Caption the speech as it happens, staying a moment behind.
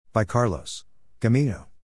By Carlos Gamino.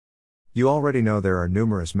 You already know there are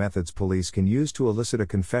numerous methods police can use to elicit a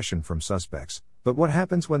confession from suspects, but what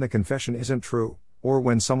happens when the confession isn't true, or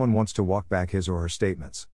when someone wants to walk back his or her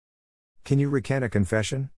statements? Can you recant a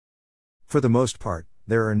confession? For the most part,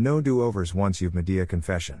 there are no do-overs once you've made a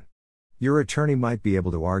confession. Your attorney might be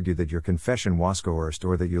able to argue that your confession was coerced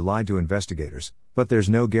or that you lied to investigators, but there's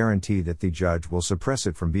no guarantee that the judge will suppress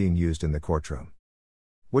it from being used in the courtroom.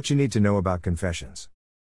 What you need to know about confessions.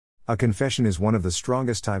 A confession is one of the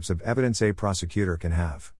strongest types of evidence a prosecutor can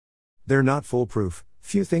have. They're not foolproof,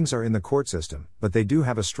 few things are in the court system, but they do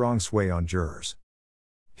have a strong sway on jurors.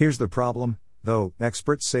 Here's the problem, though: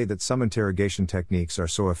 experts say that some interrogation techniques are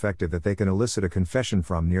so effective that they can elicit a confession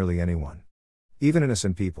from nearly anyone. Even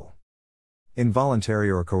innocent people.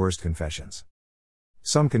 Involuntary or coerced confessions.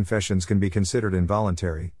 Some confessions can be considered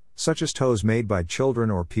involuntary, such as those made by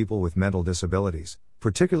children or people with mental disabilities,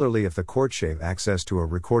 particularly if the court have access to a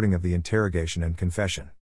recording of the interrogation and confession.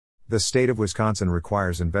 The state of Wisconsin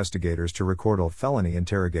requires investigators to record all felony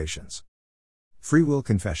interrogations. Free will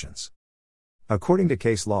confessions. According to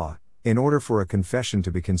case law, in order for a confession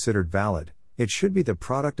to be considered valid, it should be the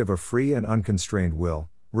product of a free and unconstrained will,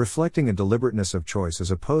 reflecting a deliberateness of choice as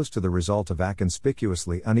opposed to the result of a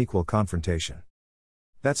conspicuously unequal confrontation.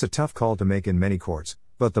 That's a tough call to make in many courts,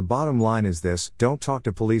 but the bottom line is this: don't talk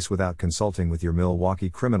to police without consulting with your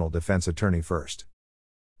Milwaukee criminal defense attorney first.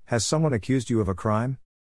 Has someone accused you of a crime?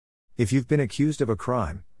 If you've been accused of a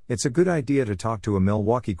crime, it's a good idea to talk to a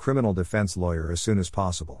Milwaukee criminal defense lawyer as soon as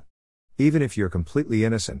possible. Even if you're completely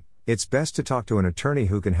innocent, it's best to talk to an attorney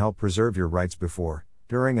who can help preserve your rights before,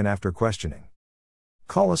 during and after questioning.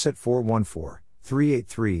 Call us at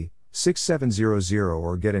 414-383-6700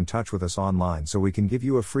 or get in touch with us online so we can give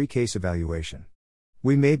you a free case evaluation.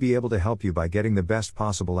 We may be able to help you by getting the best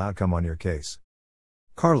possible outcome on your case.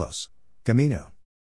 Carlos Gamino.